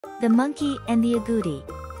The monkey and the agouti.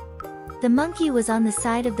 The monkey was on the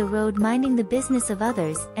side of the road minding the business of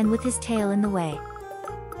others and with his tail in the way.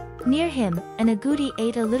 Near him, an agouti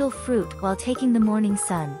ate a little fruit while taking the morning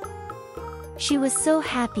sun. She was so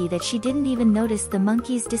happy that she didn't even notice the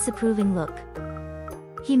monkey's disapproving look.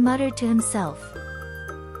 He muttered to himself,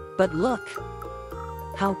 "But look!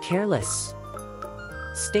 How careless!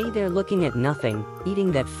 Stay there looking at nothing,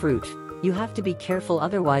 eating that fruit. You have to be careful,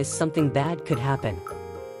 otherwise something bad could happen."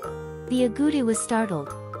 The agouti was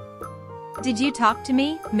startled. "Did you talk to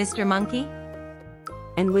me, Mr. Monkey?"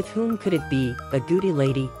 And with whom could it be, agouti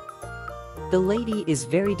lady? The lady is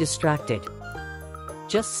very distracted.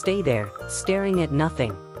 Just stay there, staring at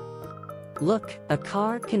nothing. Look, a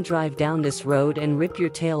car can drive down this road and rip your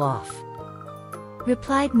tail off,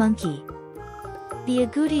 replied Monkey. The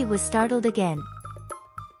agouti was startled again.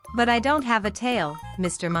 "But I don't have a tail,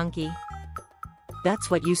 Mr. Monkey."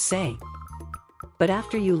 That's what you say. But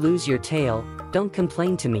after you lose your tail, don't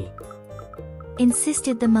complain to me,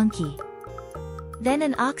 insisted the monkey. Then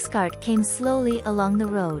an ox cart came slowly along the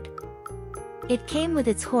road. It came with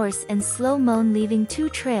its horse and slow moan, leaving 2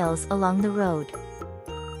 trails along the road.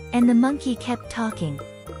 And the monkey kept talking.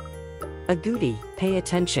 "Agouti, pay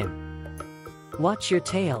attention. Watch your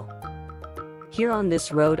tail. Here on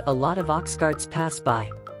this road a lot of ox carts pass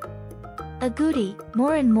by." Agouti,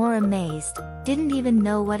 more and more amazed, didn't even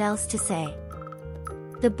know what else to say.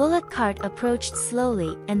 The bullock cart approached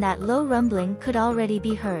slowly and that low rumbling could already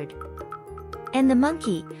be heard. And the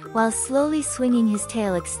monkey, while slowly swinging his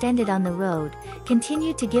tail extended on the road,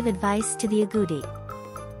 continued to give advice to the agouti.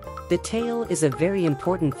 The tail is a very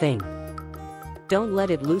important thing. Don't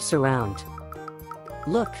let it loose around.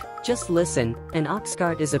 Look, just listen, an ox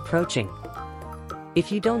cart is approaching.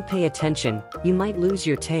 If you don't pay attention, you might lose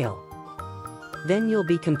your tail. Then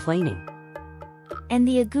you'll be complaining. And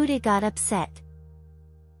the agouti got upset.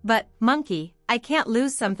 "But, Monkey, I can't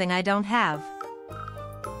lose something I don't have."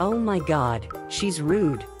 Oh my God, she's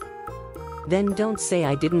rude. Then don't say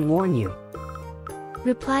I didn't warn you,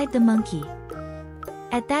 replied the monkey.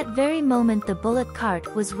 At that very moment the bullock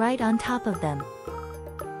cart was right on top of them.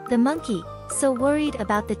 The monkey, so worried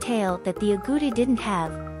about the tail that the agouti didn't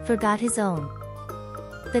have, forgot his own.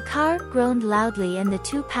 The car groaned loudly and the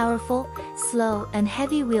 2 powerful, slow and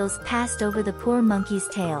heavy wheels passed over the poor monkey's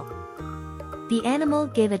tail. The animal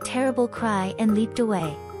gave a terrible cry and leaped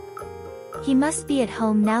away. He must be at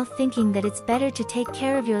home now, thinking that it's better to take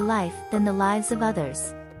care of your life than the lives of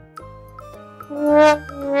others.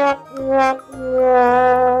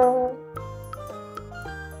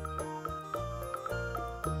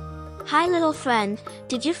 Hi little friend,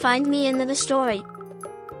 did you find me in the story?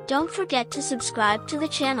 Don't forget to subscribe to the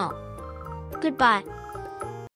channel. Goodbye.